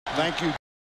Thank you,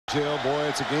 Jill. Boy,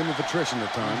 it's a game of attrition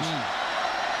at times.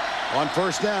 On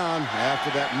first down,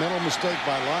 after that mental mistake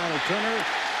by Lionel Turner,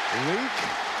 Leak.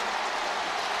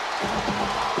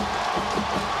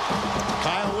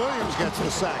 Kyle Williams gets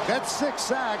the sack. That's 6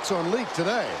 sacks on Leak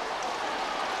today.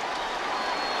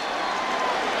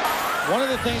 One of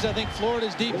the things I think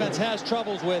Florida's defense has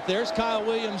troubles with, there's Kyle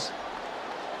Williams,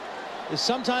 is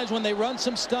sometimes when they run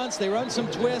some stunts, they run some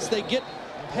twists, they get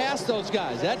past those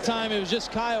guys. That time it was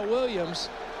just Kyle Williams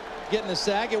getting the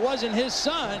sack. It wasn't his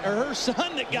son or her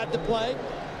son that got the play,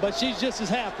 but she's just as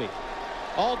happy.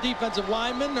 All defensive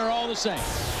linemen are all the same.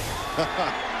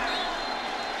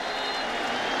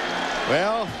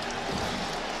 Well,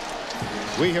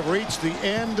 we have reached the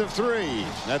end of 3.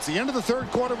 That's the end of the third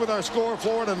quarter with our score,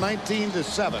 Florida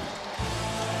 19-7.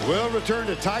 We'll return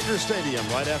to Tiger Stadium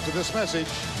right after this message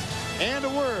and a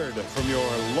word from your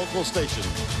local station.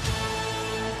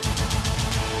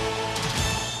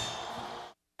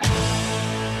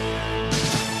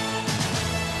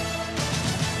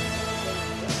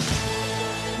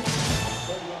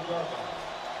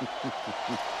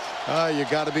 You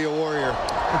got to be a warrior.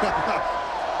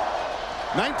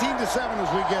 19-7 as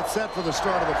we get set for the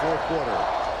start of the fourth quarter.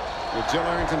 With Jill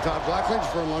Arrington, Todd Blackledge,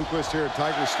 Vern Lundquist here at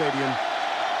Tiger Stadium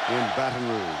in Baton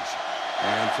Rouge.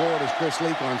 And Florida's Chris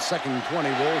Leak on 2nd and 20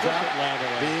 rolls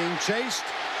out, being chased,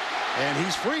 and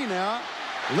he's free now.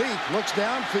 Leak looks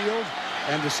downfield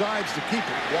and decides to keep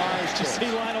it. Wise choice. Did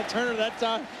you see Lionel Turner that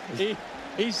time?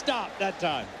 He stopped that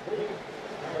time.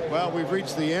 Well, we've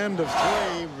reached the end of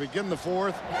 3. We begin the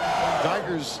fourth.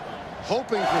 Tigers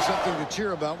hoping for something to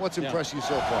cheer about. What's impressed you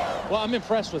so far? Well, I'm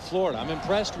impressed with Florida. I'm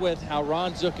impressed with how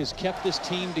Ron Zook has kept this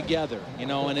team together. You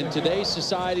know, and in today's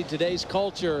society, today's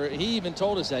culture, he even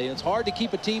told us that it's hard to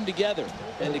keep a team together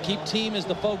and to keep team as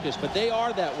the focus, but they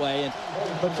are that way.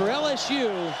 But for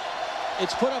LSU,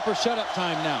 it's put up or shut up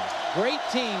time now. Great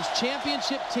teams,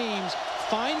 championship teams,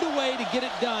 find a way to get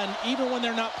it done even when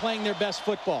they're not playing their best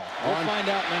football. We'll find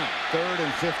out now. 3rd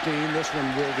and 15. This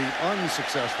one will be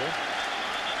unsuccessful.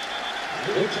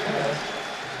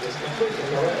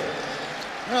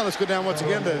 Now let's go down once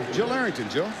again to Jill Arrington.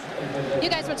 Jill? You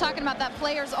guys were talking about that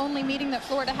players-only meeting that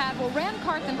Florida had. Well, Ran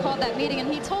Carthon called that meeting,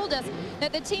 and he told us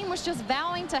that the team was just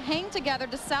vowing to hang together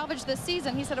to salvage this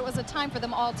season. He said it was a time for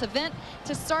them all to vent,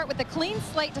 to start with a clean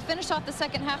slate, to finish off the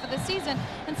second half of the season.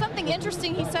 And something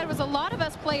interesting he said was a lot of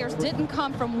us players didn't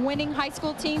come from winning high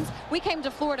school teams. We came to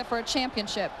Florida for a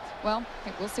championship. Well,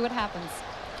 we'll see what happens.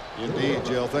 Indeed,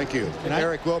 Jill. Thank you. And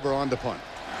Eric Wilbur on the punt.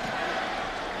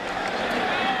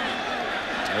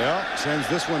 Well, sends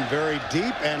this one very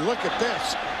deep, and look at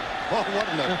this. Oh, what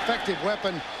an effective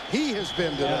weapon he has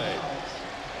been today.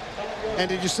 And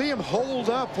did you see him hold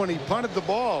up when he punted the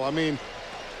ball? I mean,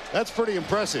 that's pretty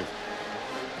impressive.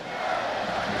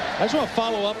 I just want to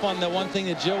follow up on the one thing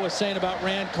that Joe was saying about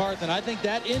Ran Carthon. I think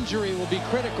that injury will be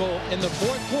critical in the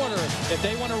fourth quarter. If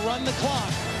they want to run the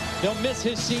clock, they'll miss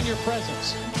his senior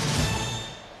presence.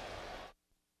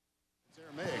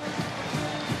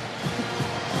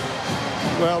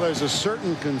 Well, there's a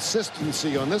certain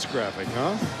consistency on this graphic,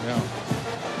 huh? Yeah.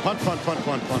 Punt, punt, punt,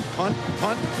 punt, punt, punt,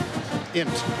 punt,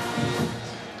 int.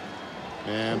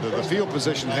 And the field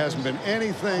position hasn't been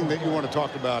anything that you want to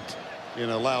talk about in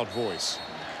a loud voice.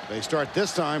 They start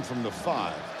this time from the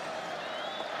 5.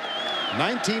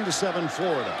 19-7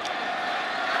 Florida.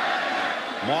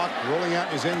 Mock rolling out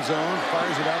his end zone,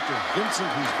 fires it out to Vincent,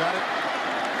 who's got it.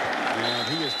 And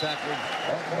he is tackled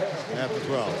at the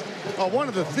 12. One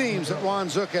of the themes that Ron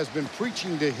Zook has been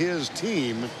preaching to his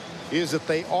team is that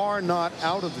they are not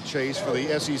out of the chase for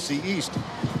the SEC East.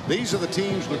 These are the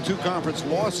teams with 2 conference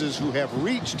losses who have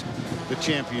reached the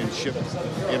championship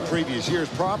in previous years.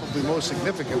 Probably most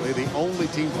significantly, the only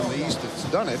team from the East that's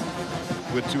done it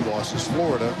with 2 losses,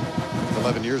 Florida,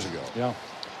 11 years ago. Yeah.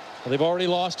 Well, they've already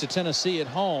lost to Tennessee at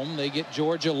home. They get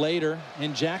Georgia later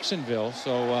in Jacksonville.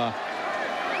 So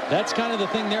that's kind of the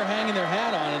thing they're hanging their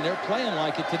hat on, and they're playing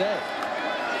like it today.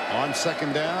 On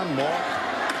second down, Mock,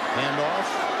 handoff.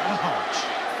 Ouch.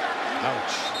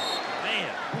 Ouch.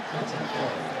 Man.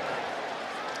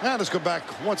 Now let's go back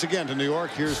once again to New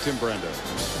York. Here's Tim Brando.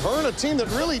 Vern, a team that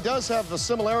really does have a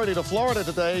similarity to Florida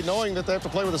today, knowing that they have to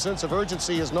play with a sense of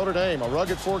urgency, is Notre Dame. A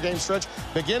rugged 4-game stretch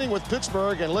beginning with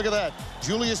Pittsburgh. And look at that.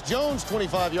 Julius Jones,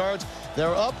 25 yards.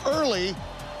 They're up early.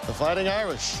 The Fighting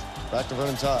Irish. Back to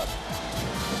Vernon Todd.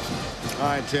 All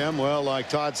right, Tim. Well, like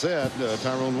Todd said,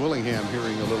 Tyrone Willingham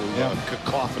hearing a little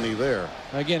cacophony there.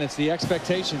 Again, it's the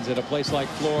expectations at a place like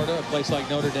Florida, a place like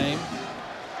Notre Dame.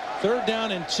 3rd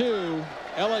down and 2.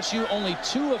 LSU only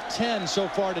 2 of 10 so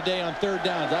far today on 3rd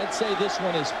downs. I'd say this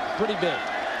one is pretty big.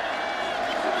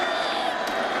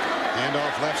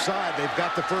 Handoff left side. They've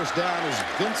got the first down as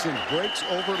Vincent breaks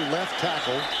over left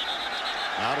tackle.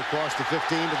 Out across the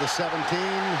 15 to the 17.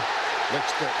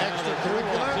 Looks the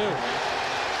extracurricular.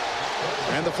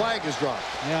 And the flag is dropped.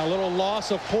 Yeah, a little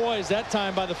loss of poise that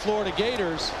time by the Florida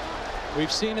Gators.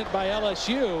 We've seen it by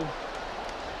LSU.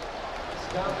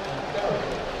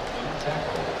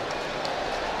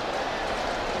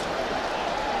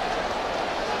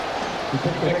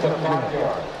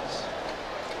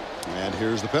 And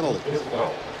here's the penalty.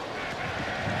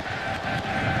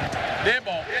 Dead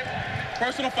ball.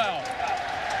 Personal foul.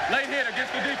 Late hit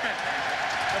against the defense.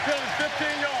 The penalty is 15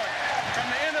 yards from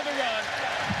the end of the run.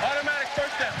 Automatic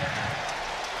first down.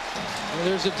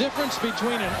 There's a difference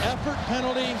between an effort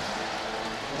penalty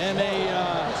and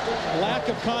a lack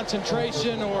of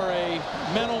concentration or a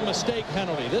mental mistake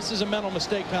penalty. This is a mental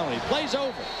mistake penalty. Play's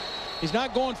over. He's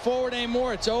not going forward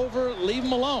anymore. It's over. Leave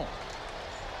him alone.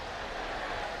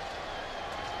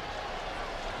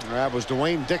 That was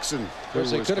Dwayne Dixon. Of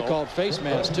course, they could have called face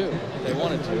mask too. They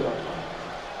wanted to.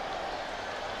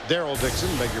 Daryl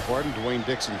Dixon, beg your pardon. Dwayne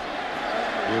Dixon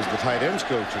is the tight ends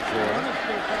coach of Florida.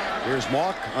 Here's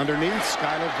Mock underneath.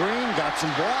 Skylar Green got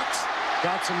some blocks,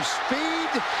 got some speed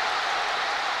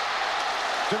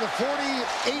to the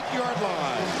 48-yard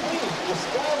line.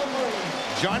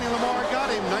 Johnny Lamar got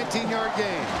him. 19-yard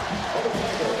gain.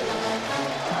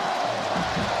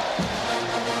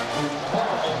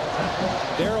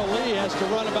 Darrell Lee has to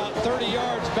run about 30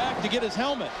 yards back to get his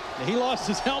helmet. He lost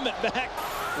his helmet back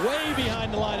way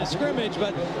behind the line of scrimmage,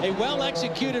 but a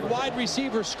well-executed wide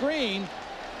receiver screen,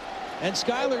 and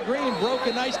Skylar Green broke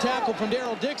a nice tackle from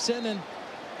Daryl Dixon and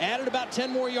added about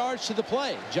 10 more yards to the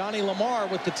play. Johnny Lamar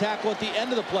with the tackle at the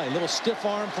end of the play. Little stiff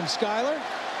arm from Skylar,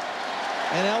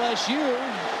 and LSU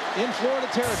in Florida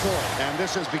territory. And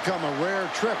this has become a rare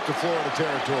trip to Florida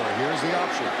territory. Here's the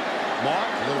option. Mock,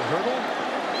 little hurdle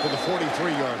to the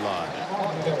 43-yard line.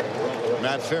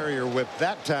 Matt Farrier with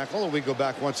that tackle. We go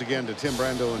back once again to Tim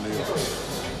Brando in New York.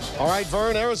 All right,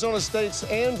 Vern, Arizona State's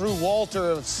Andrew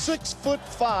Walter,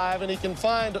 6'5", and he can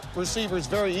find receivers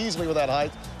very easily with that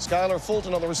height. Skylar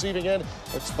Fulton on the receiving end.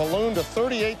 It's ballooned to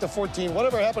 38-14.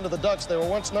 Whatever happened to the Ducks? They were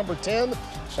once number 10.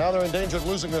 Now they're in danger of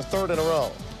losing their third in a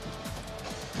row.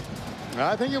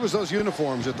 I think it was those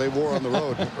uniforms that they wore on the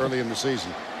road early in the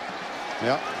season.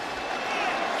 Yep.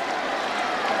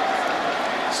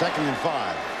 2nd and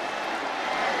 5.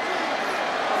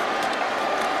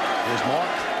 Here's Mark.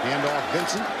 Handoff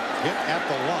Vincent. Hit at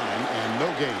the line and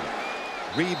no gain.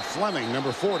 Reed Fleming,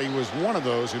 number 40, was one of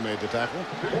those who made the tackle.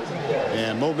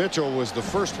 And Mo Mitchell was the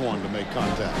first one to make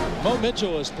contact. Mo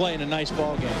Mitchell is playing a nice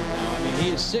ball game now. I mean, he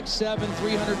is 6'7",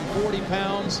 340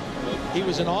 pounds. He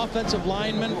was an offensive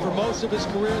lineman for most of his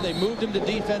career. They moved him to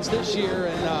defense this year,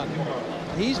 and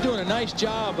he's doing a nice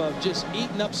job of just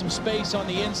eating up some space on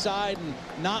the inside and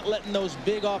not letting those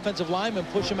big offensive linemen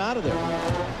push him out of there.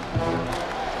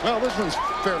 Well, this one's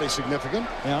fairly significant.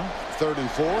 Yeah. 3rd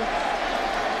and 4.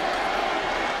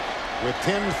 With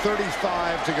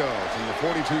 10:35 to go from the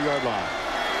 42-yard line.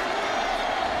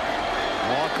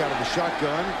 Walk out of the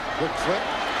shotgun. Quick flip.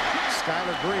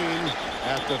 Skylar Green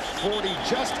at the 40,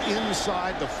 just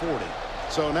inside the 40.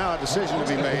 So now a decision to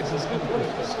be made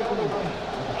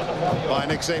by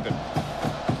Nick Saban.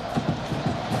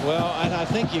 Well, and I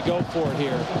think you go for it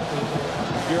here.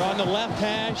 You're on the left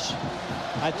hash.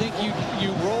 I think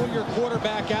you roll your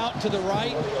quarterback out to the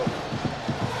right,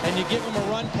 and you give him a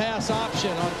run pass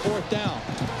option on 4th down.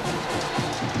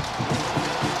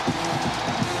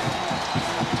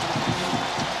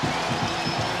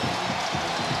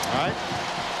 All right.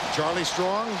 Charlie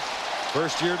Strong,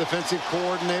 first-year defensive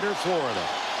coordinator, Florida.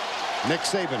 Nick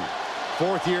Saban,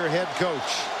 4th-year head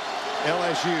coach,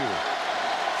 LSU.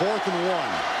 4th and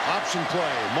 1. Option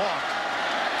play. Mock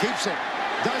keeps it.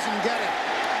 Doesn't get it.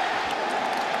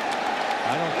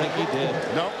 I don't think he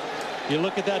did. Nope. You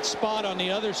look at that spot on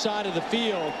the other side of the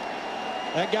field.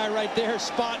 That guy right there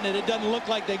spotting it. It doesn't look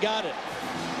like they got it.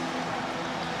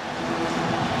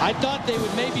 I thought they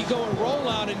would maybe go a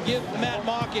rollout and give Matt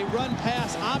Mock a run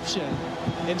pass option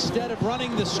instead of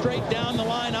running the straight down the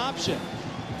line option.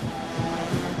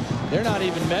 They're not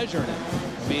even measuring it.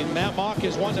 I mean, Matt Mock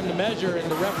is wanting them to measure, and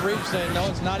the referee's saying, no,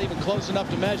 it's not even close enough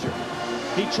to measure.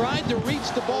 He tried to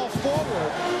reach the ball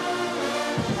forward,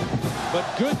 but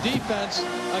good defense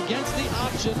against the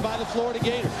option by the Florida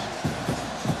Gators.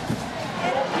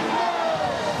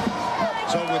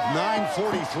 So with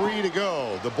 9:43 to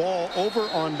go, the ball over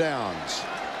on downs.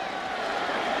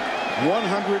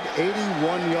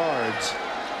 181 yards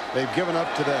they've given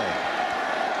up today.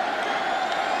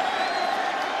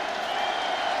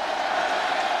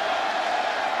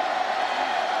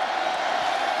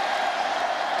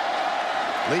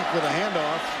 Leak with a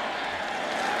handoff.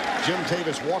 Jim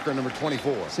Tavis Walker, number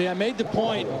 24. See, I made the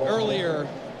point earlier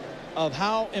of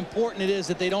how important it is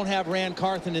that they don't have Ran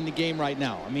Carthon in the game right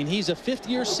now. I mean, he's a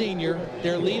fifth-year senior,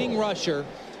 their leading rusher,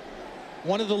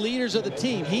 one of the leaders of the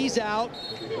team. He's out,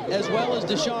 as well as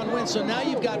Deshaun Wynn. So now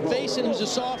you've got Faison, who's a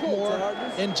sophomore,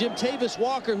 and Jim Tavis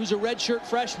Walker, who's a redshirt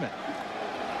freshman.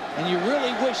 And you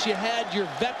really wish you had your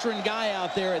veteran guy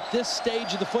out there at this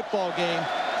stage of the football game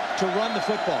to run the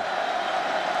football.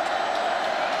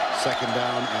 Second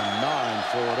down and 9,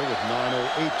 Florida, with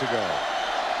 9:08 to go.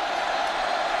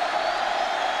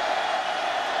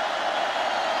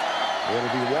 It'll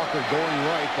be Walker going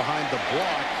right behind the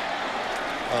block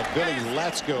of Billy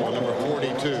Latsko, number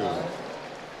 42.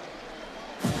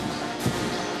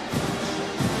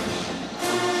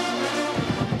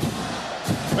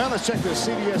 Well, let's check the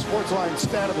CBS Sportsline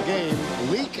stat of the game.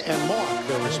 Leak and Mock,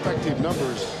 their respective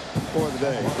numbers for the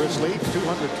day. Chris Leak,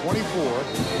 224,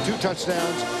 2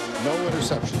 touchdowns, no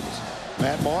interceptions.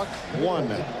 Matt Mock,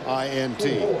 1 INT.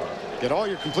 Get all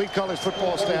your complete college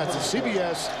football stats at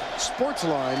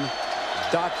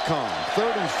CBSSportsline.com.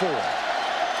 3rd and 4.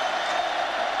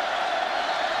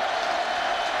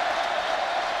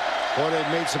 Boy,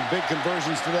 they've made some big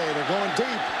conversions today. They're going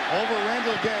deep over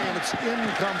Randall Gay, and it's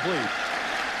incomplete.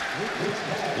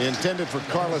 Intended for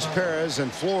Carlos Perez, and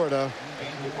Florida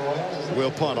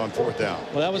will punt on 4th down.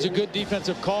 Well, that was a good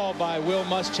defensive call by Will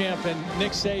Muschamp and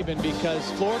Nick Saban,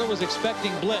 because Florida was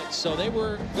expecting blitz, so they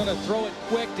were going to throw it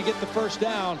quick to get the first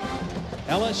down.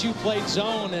 LSU played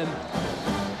zone, and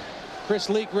Chris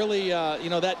Leak really, you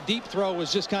know, that deep throw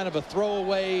was just kind of a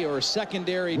throwaway or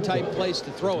secondary type place to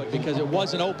throw it, because it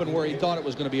wasn't open where he thought it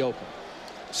was going to be open.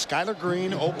 Skylar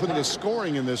Green opened the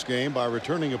scoring in this game by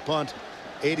returning a punt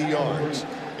 80 yards.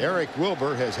 Eric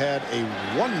Wilbur has had a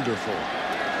wonderful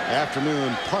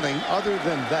afternoon punting other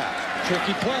than that.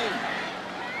 Tricky play.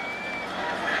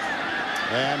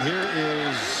 And here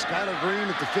is Skylar Green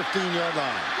at the 15-yard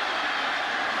line.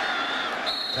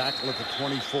 Tackle at the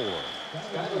 24.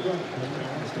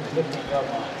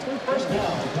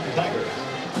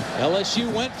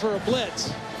 LSU went for a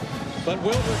blitz, but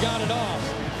Wilbur got it off.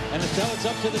 And it's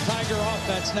up to the Tiger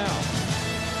offense now.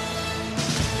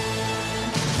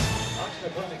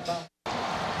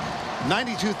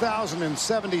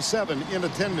 92,077 in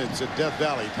attendance at Death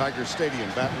Valley Tiger Stadium,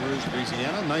 Baton Rouge,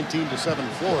 Louisiana. 19-7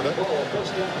 Florida.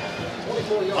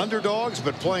 Underdogs,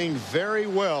 but playing very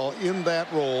well in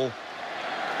that role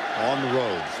on the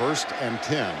road. 1st and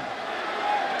 10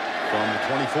 from the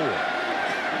 24.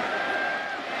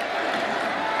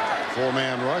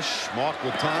 4-man rush. Mock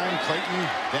with time. Clayton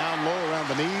down low around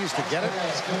the knees to get it.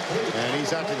 And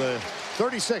he's out to the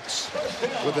 36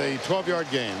 with a 12-yard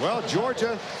gain. Well,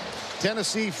 Georgia,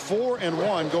 Tennessee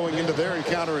 4-1 going into their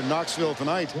encounter in Knoxville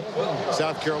tonight.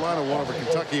 South Carolina won over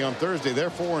Kentucky on Thursday. They're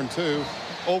 4-2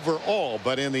 overall,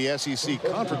 but in the SEC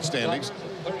conference standings,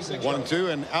 1-2.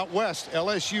 And out west,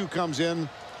 LSU comes in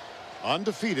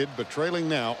undefeated, but trailing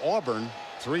now. Auburn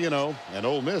 3-0 and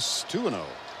Ole Miss 2-0.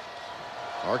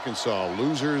 Arkansas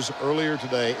losers earlier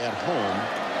today at home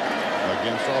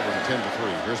against Auburn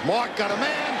 10-3. Here's Mock, got a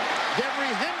man.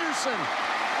 Devery Henderson.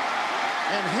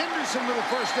 And Henderson with a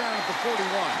first down at the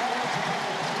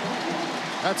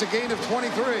 41. That's a gain of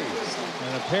 23.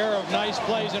 And a pair of nice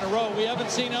plays in a row. We haven't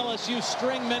seen LSU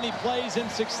string many plays in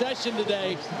succession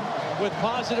today with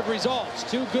positive results.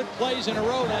 2 good plays in a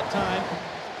row that time.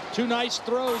 2 nice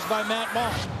throws by Matt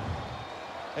Mock.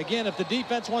 Again, if the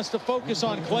defense wants to focus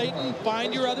on Clayton,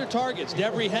 find your other targets.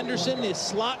 Devery Henderson, the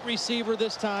slot receiver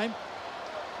this time,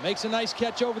 makes a nice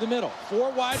catch over the middle.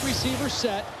 4 wide receivers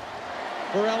set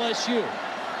for LSU.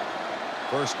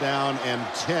 First down and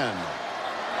 10.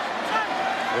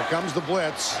 Here comes the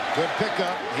blitz. Good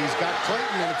pickup. He's got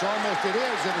Clayton, and it's almost, it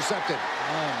is intercepted.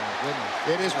 Oh, my goodness.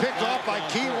 It is picked off by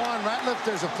Keywan Ratliff.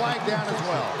 There's a flag down as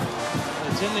well.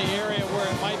 It's in the area where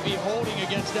it might be holding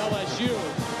against LSU,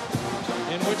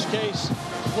 in which case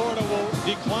Florida will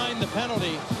decline the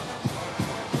penalty.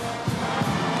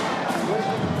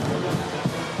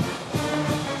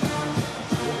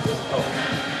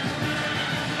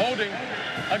 Holding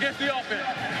against the offense.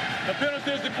 The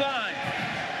penalty is declined.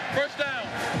 First down.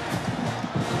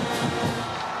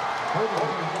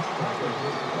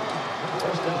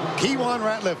 Keywan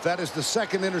Ratliff, that is the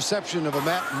 2nd interception of a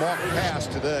Matt Mock pass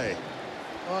today.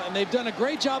 And they've done a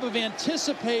great job of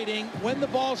anticipating when the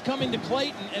ball's coming to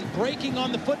Clayton and breaking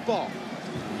on the football.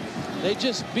 They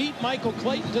just beat Michael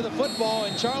Clayton to the football,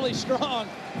 and Charlie Strong,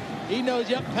 he knows,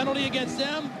 yep, penalty against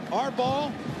them, our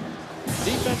ball.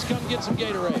 Defense, come get some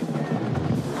Gatorade.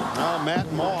 Now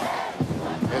Matt Mock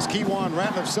As Kewan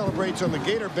Ratliff celebrates on the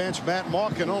Gator bench, Matt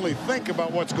Maul can only think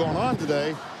about what's going on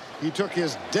today. He took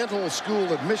his dental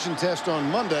school admission test on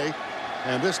Monday,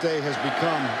 and this day has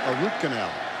become a root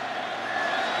canal.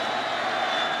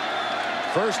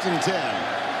 1st and 10.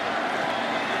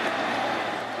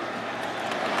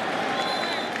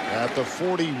 At the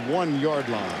 41-yard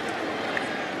line.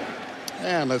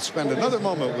 And let's spend another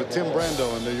moment with Tim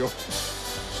Brando in New York.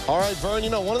 All right, Vern,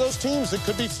 you know, one of those teams that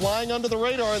could be flying under the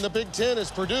radar in the Big Ten is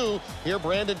Purdue. Here,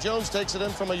 Brandon Jones takes it in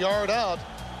from a yard out.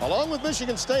 Along with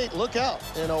Michigan State, look out.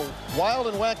 In a wild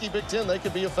and wacky Big Ten, they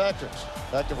could be a factor.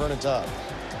 Back to Vernon Todd.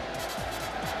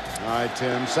 All right,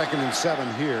 Tim, 2nd and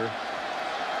 7 here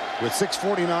with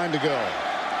 6:49 to go.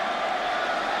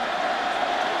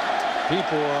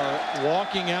 People are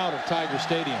walking out of Tiger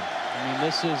Stadium. I mean,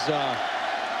 this is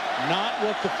not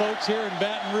what the folks here in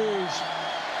Baton Rouge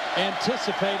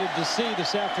anticipated to see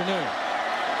this afternoon.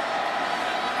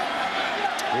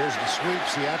 Here's the sweep.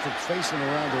 Seatric facing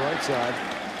around the right side.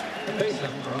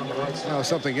 Now,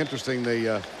 something interesting,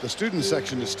 the student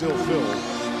section is still filled.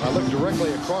 I look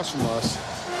directly across from us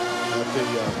at the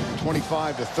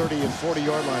 25 to 30 and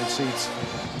 40-yard line seats.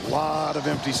 A lot of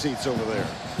empty seats over there.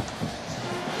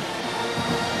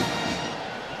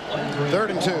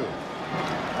 3rd and 2.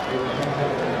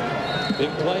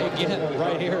 Big play again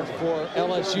right here for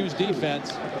LSU's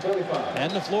defense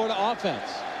and the Florida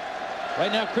offense.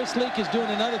 Right now, Chris Leak is doing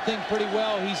another thing pretty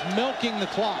well. He's milking the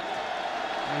clock.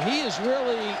 And he has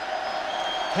really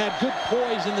had good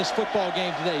poise in this football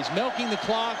game today. He's milking the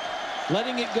clock,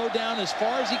 letting it go down as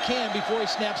far as he can before he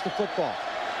snaps the football.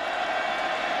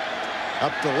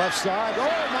 Up the left side.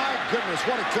 Oh, my goodness,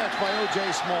 what a catch by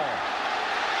O.J. Small.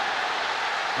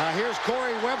 Now here's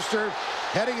Corey Webster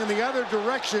heading in the other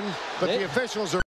direction, but the officials are